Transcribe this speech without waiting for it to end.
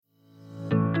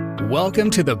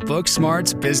Welcome to the Book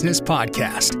Smarts Business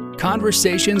Podcast.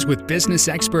 Conversations with business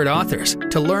expert authors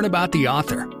to learn about the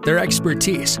author, their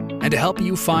expertise, and to help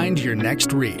you find your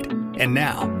next read. And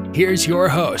now, here's your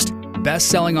host,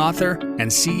 best-selling author and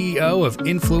CEO of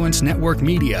Influence Network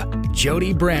Media,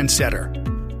 Jody Brandsetter.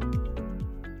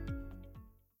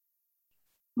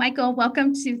 Michael,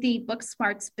 welcome to the Book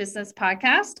Smarts Business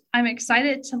Podcast. I'm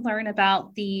excited to learn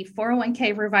about the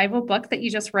 401k revival book that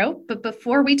you just wrote. But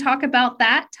before we talk about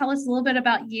that, tell us a little bit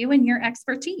about you and your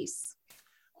expertise.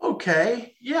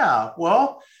 Okay. Yeah.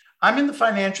 Well, I'm in the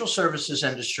financial services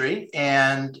industry,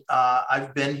 and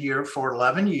I've been here for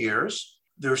 11 years.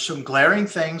 There's some glaring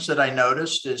things that I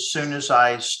noticed as soon as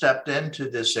I stepped into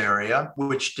this area,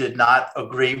 which did not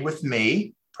agree with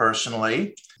me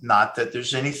personally. Not that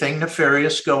there's anything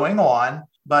nefarious going on,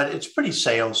 but it's pretty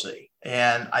salesy.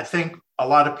 And I think a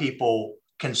lot of people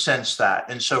can sense that.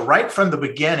 And so right from the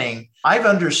beginning, I've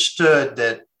understood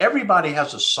that everybody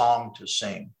has a song to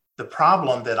sing. The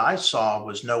problem that I saw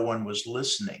was no one was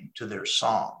listening to their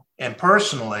song. And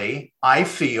personally, I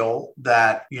feel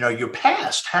that, your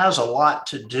past has a lot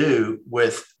to do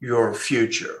with your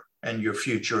future and your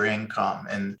future income.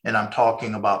 And I'm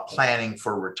talking about planning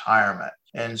for retirement.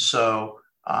 And so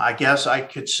I guess I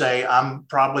could say I'm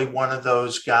probably one of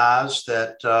those guys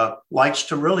that likes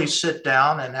to really sit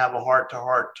down and have a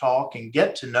heart-to-heart talk and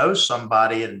get to know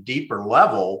somebody at a deeper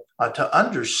level to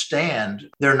understand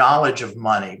their knowledge of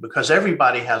money, because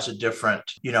everybody has a different,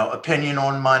 opinion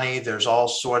on money. There's all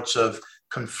sorts of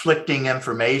conflicting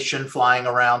information flying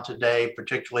around today,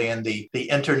 particularly in the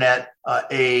internet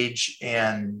age.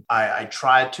 And I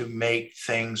try to make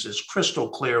things as crystal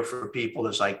clear for people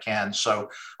as I can. So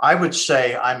I would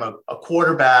say I'm a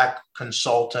quarterback,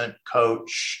 consultant,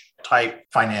 coach type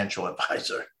financial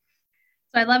advisor.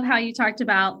 So I love how you talked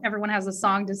about everyone has a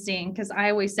song to sing, because I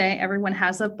always say everyone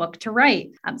has a book to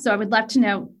write. So I would love to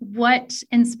know what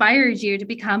inspired you to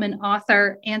become an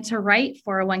author and to write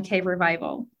 401k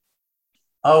Revival.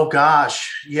 Oh,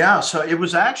 gosh. Yeah. So it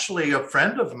was actually a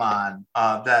friend of mine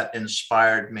that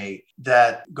inspired me,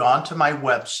 that gone to my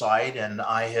website. And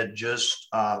I had just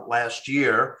last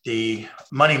year, the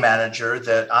money manager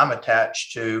that I'm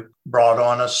attached to brought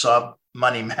on a sub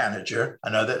money manager.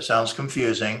 I know that sounds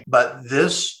confusing, but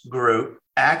this group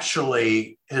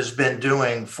actually has been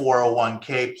doing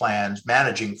 401k plans,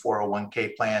 managing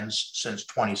 401k plans since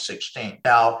 2016.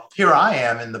 Now, here I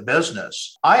am in the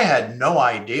business. I had no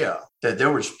idea that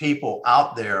there was people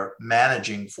out there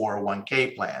managing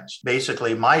 401k plans.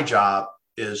 Basically, my job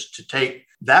is to take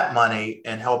that money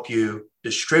and help you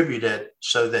distribute it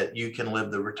so that you can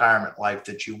live the retirement life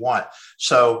that you want.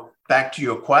 So back to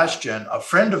your question, a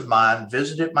friend of mine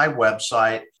visited my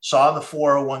website, saw the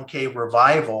 401k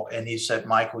Revival, and he said,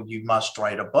 Michael, you must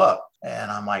write a book.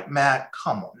 And I'm like, Matt,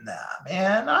 come on now,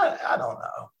 man. I don't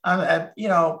know.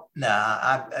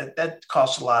 That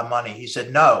costs a lot of money. He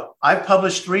said, no, I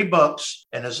published 3 books,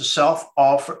 and as a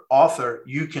self-author,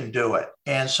 you can do it.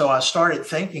 And so I started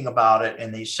thinking about it,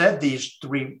 and he said these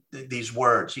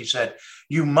words. He said,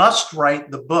 you must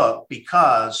write the book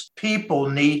because people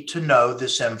need to know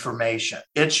this information.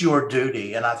 It's your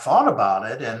duty. And I thought about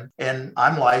it, and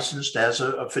I'm licensed as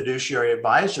a fiduciary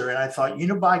advisor. And I thought,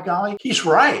 by golly, he's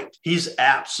right. He's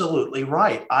absolutely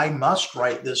right. I must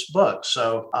write this book.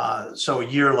 So a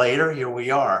year later, here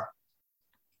we are.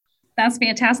 That's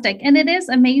fantastic. And it is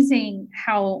amazing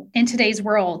how in today's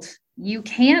world, you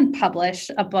can publish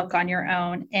a book on your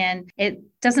own, and it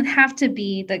doesn't have to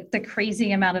be the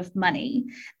crazy amount of money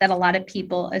that a lot of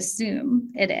people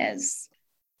assume it is.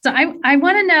 So I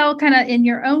want to know, kind of in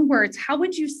your own words, how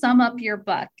would you sum up your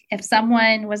book if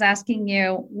someone was asking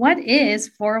you, what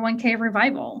is 401k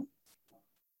Revival?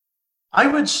 I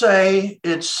would say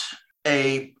it's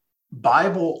a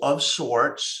Bible of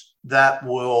sorts that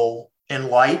will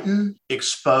enlighten,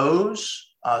 expose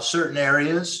certain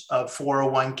areas of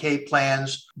 401k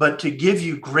plans, but to give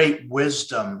you great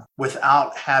wisdom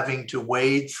without having to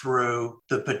wade through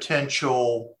the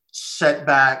potential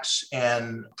setbacks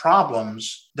and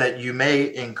problems that you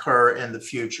may incur in the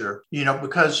future,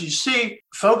 because you see,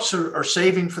 folks are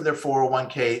saving for their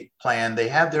 401k plan. They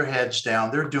have their heads down.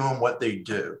 They're doing what they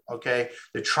do. Okay.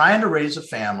 They're trying to raise a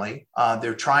family.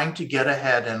 They're trying to get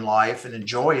ahead in life and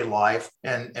enjoy life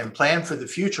and plan for the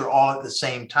future all at the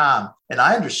same time. And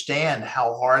I understand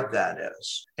how hard that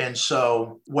is. And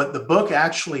so what the book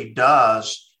actually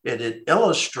does, it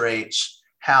illustrates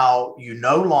how you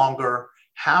no longer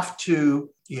have to,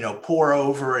 pour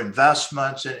over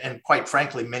investments. And quite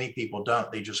frankly, many people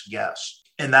don't. They just guess.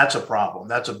 And that's a problem.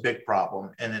 That's a big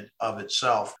problem in it of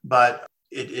itself. But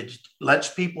it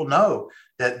lets people know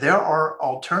that there are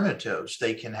alternatives.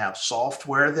 They can have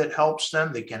software that helps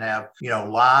them. They can have,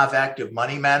 live active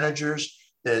money managers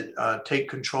that take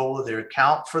control of their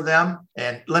account for them.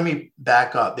 And let me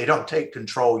back up. They don't take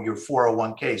control. Your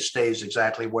 401k stays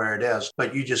exactly where it is,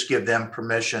 but you just give them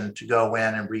permission to go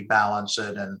in and rebalance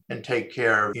it and take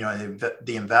care of,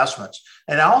 the investments.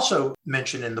 And I also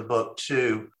mentioned in the book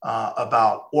too,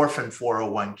 about orphan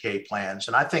 401k plans.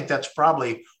 And I think that's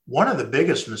probably one of the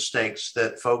biggest mistakes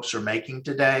that folks are making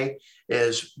today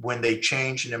is when they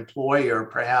change an employer,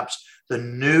 perhaps the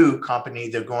new company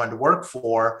they're going to work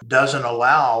for doesn't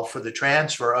allow for the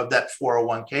transfer of that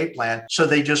 401k plan. So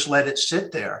they just let it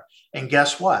sit there. And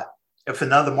guess what? If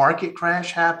another market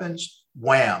crash happens,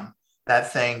 wham,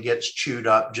 that thing gets chewed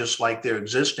up just like their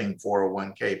existing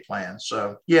 401k plan.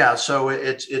 So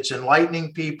it's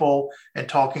enlightening people and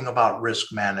talking about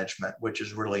risk management, which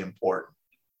is really important.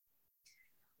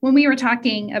 When we were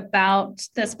talking about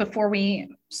this before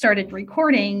we started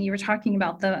recording, you were talking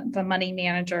about the money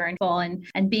manager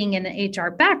and being in the HR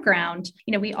background.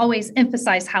 We always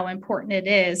emphasize how important it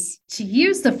is to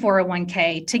use the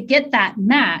 401k to get that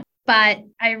match. But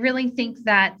I really think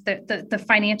that the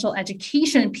financial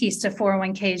education piece to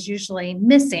 401k is usually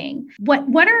missing.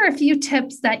 What are a few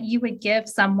tips that you would give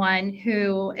someone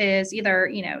who is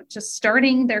either, just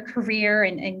starting their career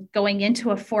and going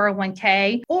into a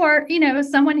 401k, or,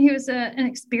 someone who's an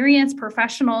experienced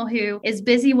professional who is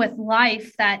busy with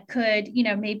life that could,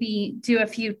 maybe do a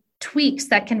few tweaks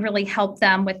that can really help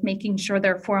them with making sure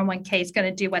their 401k is going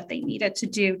to do what they need it to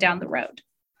do down the road?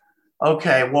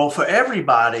 Okay, well, for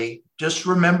everybody, just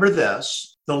remember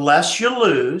this: the less you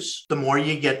lose, the more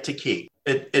you get to keep.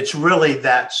 It's really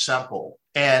that simple.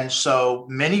 And so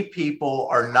many people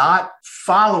are not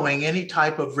following any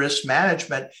type of risk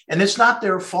management, and it's not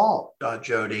their fault,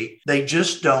 Jody. They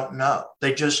just don't know.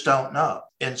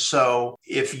 And so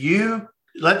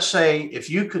let's say if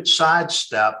you could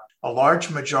sidestep a large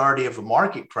majority of a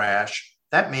market crash,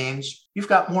 that means you've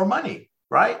got more money,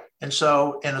 right? And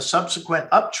so in a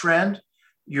subsequent uptrend,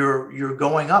 you're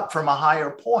going up from a higher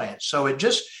point. So it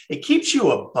keeps you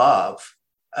above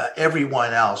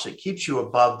everyone else. It keeps you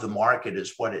above the market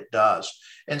is what it does.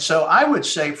 And so I would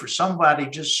say for somebody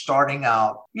just starting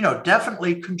out,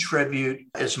 definitely contribute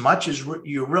as much as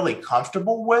you're really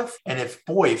comfortable with. And if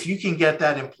you can get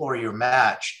that employer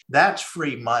match, that's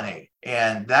free money.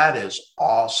 And that is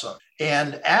awesome.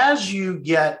 And as you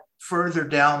get further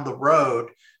down the road,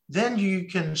 then you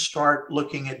can start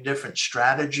looking at different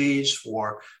strategies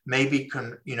for maybe,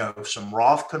 some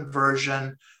Roth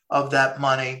conversion of that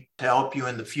money to help you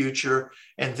in the future.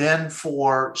 And then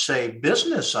for, say,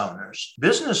 business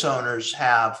owners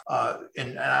have,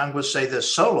 and I'm going to say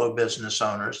this, solo business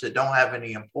owners that don't have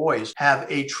any employees have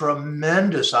a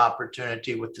tremendous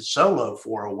opportunity with the solo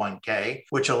 401k,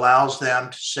 which allows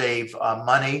them to save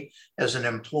money as an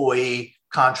employee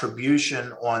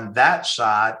contribution on that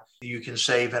side. You can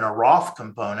save in a Roth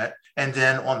component. And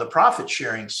then on the profit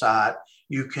sharing side,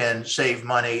 you can save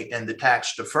money in the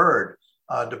tax deferred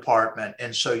department.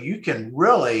 And so you can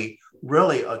really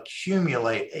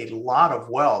accumulate a lot of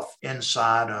wealth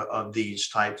inside of these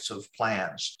types of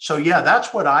plans. So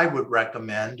that's what I would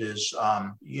recommend is,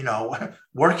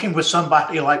 working with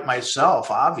somebody like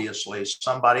myself, obviously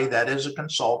somebody that is a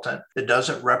consultant that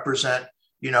doesn't represent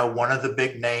one of the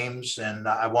big names, and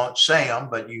I won't say them,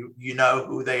 but you know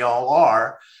who they all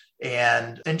are,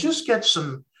 and just get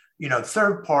some,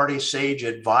 third-party sage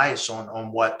advice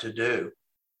on what to do.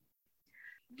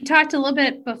 You talked a little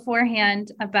bit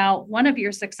beforehand about one of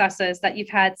your successes that you've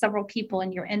had several people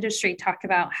in your industry talk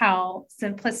about how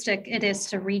simplistic it is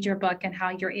to read your book and how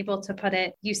you're able to put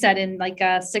it, you said, in like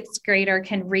a sixth grader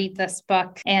can read this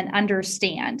book and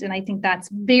understand. And I think that's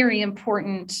very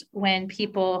important when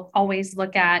people always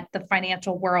look at the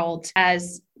financial world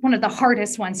as one of the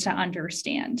hardest ones to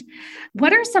understand.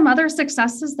 What are some other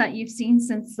successes that you've seen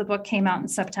since the book came out in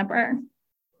September?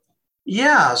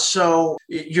 Yeah, so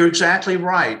you're exactly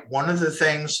right. One of the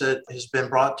things that has been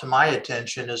brought to my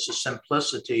attention is the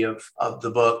simplicity of the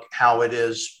book, how it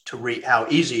is to read, how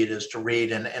easy it is to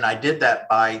read. And I did that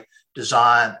by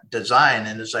design.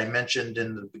 And as I mentioned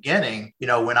in the beginning,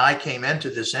 when I came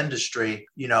into this industry,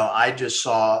 I just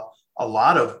saw a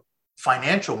lot of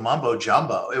financial mumbo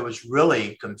jumbo. It was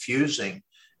really confusing.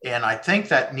 And I think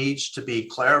that needs to be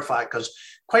clarified because,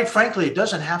 quite frankly, it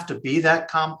doesn't have to be that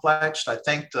complex. I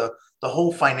think the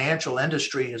whole financial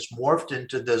industry has morphed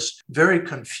into this very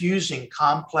confusing,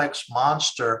 complex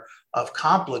monster of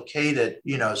complicated,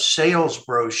 sales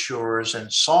brochures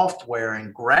and software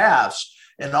and graphs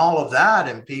and all of that.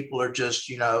 And people are just,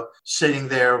 sitting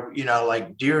there,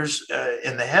 like deers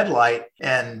in the headlight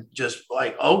and just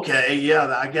like, okay,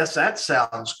 yeah, I guess that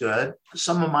sounds good.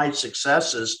 Some of my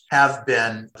successes have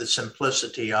been the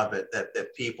simplicity of it,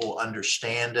 that people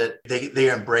understand it, they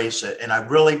embrace it. And I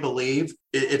really believe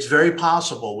it's very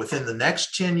possible within the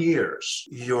next 10 years,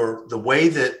 the way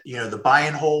that, the buy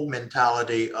and hold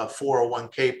mentality of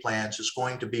 401k plans is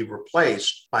going to be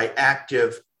replaced by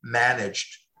active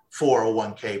managed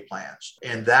 401k plans.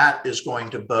 And that is going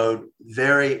to bode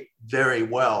very, very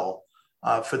well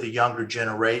for the younger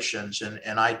generations.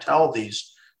 And I tell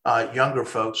these younger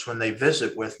folks when they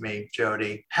visit with me,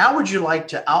 Jody, how would you like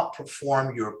to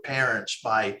outperform your parents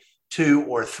by 2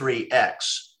 or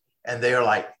 3x? And they're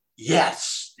like,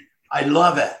 yes, I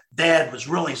love it. Dad was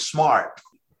really smart.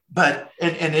 But,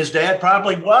 and his dad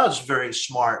probably was very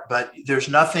smart, but there's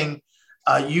nothing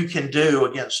you can do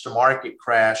against a market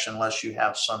crash unless you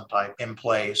have some type in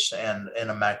place and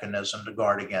a mechanism to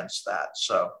guard against that.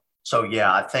 So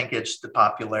yeah, I think it's the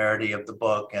popularity of the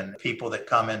book, and people that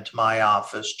come into my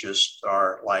office just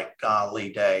are like, golly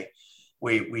day,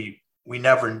 we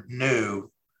never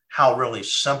knew how really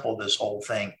simple this whole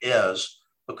thing is,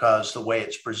 because the way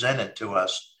it's presented to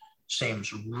us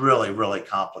seems really, really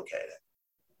complicated.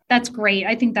 That's great.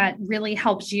 I think that really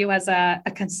helps you as a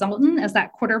consultant, as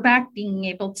that quarterback, being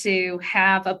able to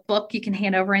have a book you can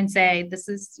hand over and say, this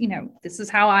is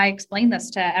how I explain this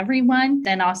to everyone.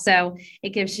 Then also it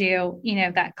gives you,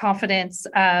 that confidence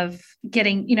of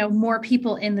getting, more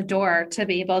people in the door to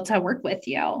be able to work with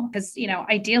you. Because,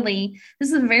 ideally,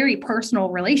 this is a very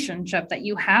personal relationship that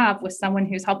you have with someone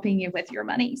who's helping you with your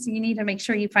money. So you need to make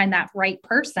sure you find that right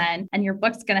person, and your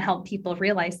book's going to help people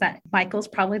realize that Michael's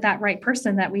probably that right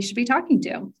person that we should be talking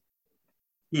to.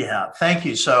 Yeah, thank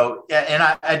you. So, and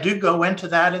I do go into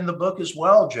that in the book as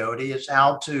well, Jody, is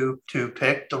how to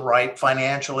pick the right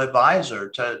financial advisor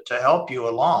to help you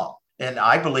along. And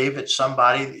I believe it's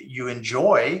somebody that you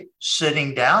enjoy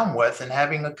sitting down with and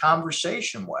having a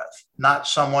conversation with, not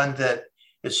someone that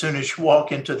as soon as you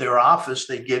walk into their office,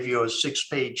 they give you a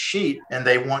 6-page sheet and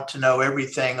they want to know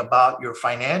everything about your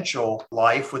financial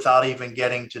life without even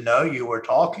getting to know you or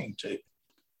talking to you.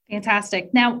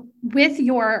 Fantastic. Now, with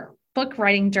your book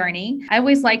writing journey, I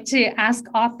always like to ask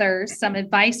authors some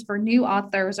advice for new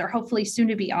authors or hopefully soon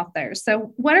to be authors.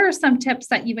 So what are some tips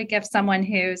that you would give someone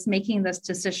who's making this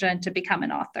decision to become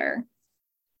an author?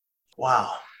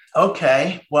 Wow.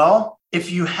 Okay. Well,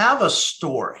 if you have a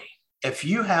story, if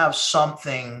you have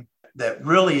something that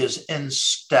really is in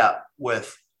step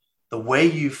with the way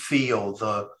you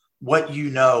feel, what you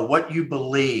know, what you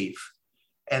believe,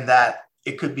 and that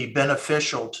it could be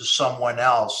beneficial to someone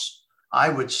else, I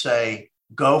would say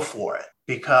go for it.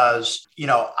 Because,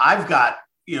 I've got,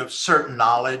 certain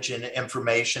knowledge and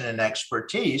information and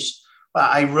expertise, but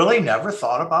I really never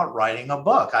thought about writing a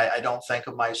book. I don't think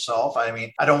of myself. I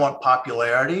mean, I don't want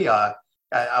popularity. I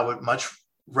would much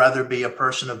rather be a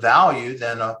person of value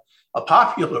than a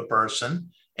popular person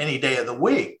any day of the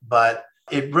week. But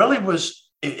it really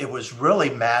was, it was really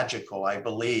magical, I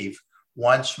believe,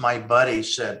 once my buddy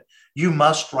said, you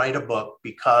must write a book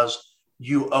because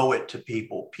you owe it to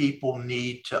people. People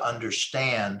need to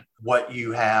understand what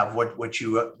you have, what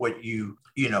you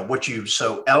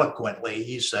so eloquently,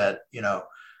 he said,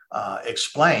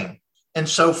 explain. And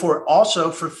so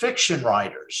for fiction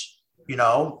writers,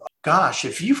 gosh,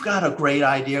 if you've got a great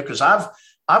idea, because I've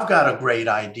got a great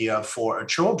idea for a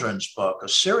children's book, a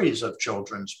series of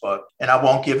children's book, and I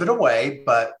won't give it away,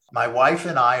 but my wife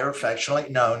and I are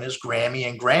affectionately known as Grammy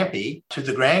and Grampy to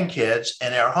the grandkids,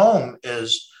 and our home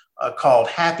is called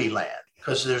Happy Land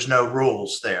because there's no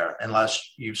rules there unless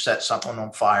you set something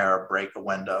on fire or break a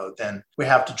window. Then we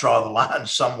have to draw the line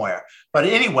somewhere. But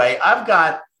anyway, I've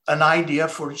got an idea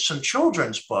for some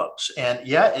children's books, and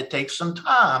yet it takes some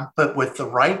time, but with the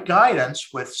right guidance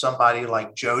with somebody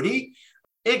like Jody,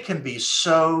 it can be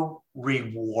so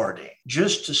rewarding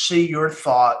just to see your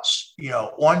thoughts,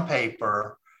 on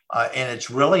paper, and it's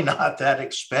really not that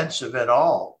expensive at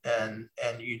all. And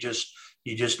you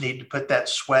just need to put that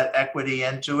sweat equity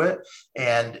into it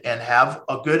and have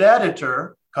a good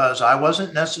editor, because I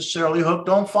wasn't necessarily hooked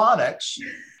on phonics.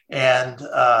 And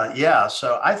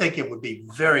so I think it would be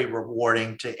very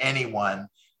rewarding to anyone,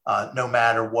 no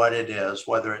matter what it is,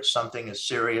 whether it's something as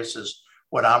serious as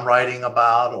what I'm writing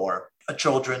about or a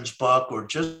children's book, or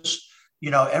just,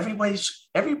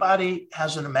 everybody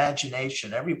has an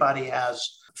imagination. Everybody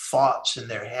has thoughts in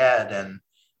their head,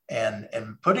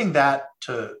 and putting that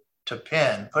to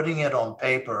pen, putting it on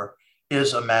paper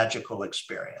is a magical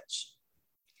experience.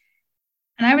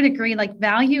 And I would agree, like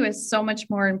value is so much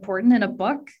more important in a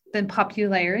book than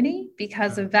popularity,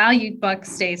 because a valued book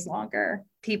stays longer.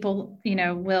 People,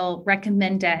 will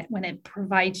recommend it when it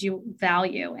provides you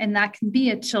value. And that can be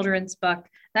a children's book.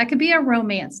 That could be a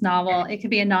romance novel. It could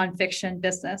be a nonfiction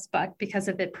business book, because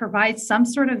if it provides some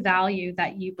sort of value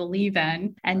that you believe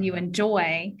in and you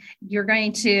enjoy, you're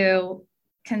going to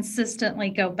consistently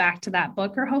go back to that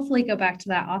book, or hopefully go back to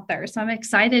that author. So I'm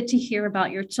excited to hear about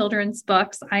your children's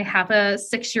books. I have a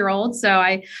 6-year-old, so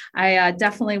I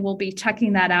definitely will be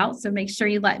checking that out. So make sure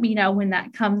you let me know when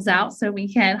that comes out so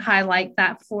we can highlight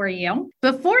that for you.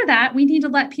 Before that, we need to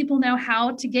let people know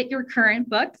how to get your current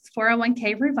book,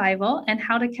 401k Revival, and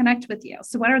how to connect with you.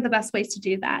 So what are the best ways to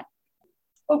do that?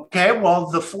 Okay,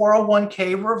 well, the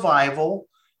 401k Revival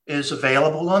is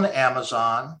available on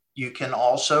Amazon. You can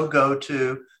also go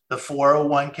to the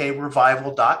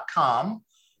 401krevival.com.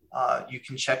 You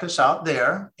can check us out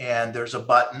there, and there's a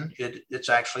button. It's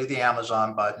actually the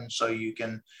Amazon button, so you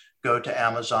can go to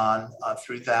Amazon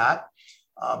through that.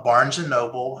 Barnes &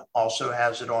 Noble also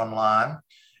has it online.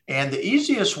 And the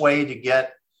easiest way to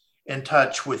get in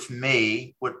touch with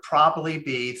me would probably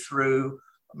be through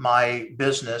my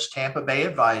business, Tampa Bay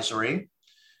Advisory.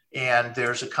 And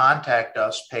there's a contact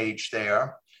us page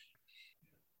there.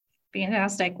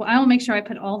 Fantastic. Well, I will make sure I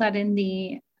put all that in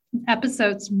the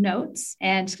episode's notes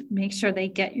and make sure they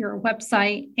get your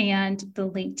website and the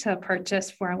link to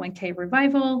purchase 401k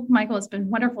Revival. Michael, it's been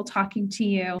wonderful talking to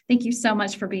you. Thank you so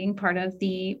much for being part of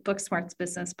the Book Smarts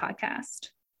Business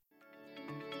Podcast.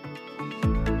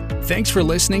 Thanks for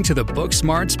listening to the Book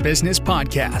Smarts Business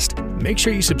Podcast. Make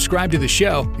sure you subscribe to the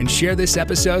show and share this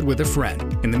episode with a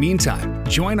friend. In the meantime,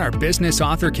 join our business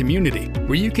author community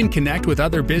where you can connect with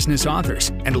other business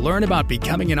authors and learn about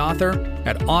becoming an author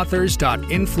at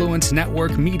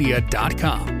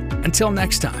authors.influencenetworkmedia.com. Until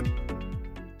next time.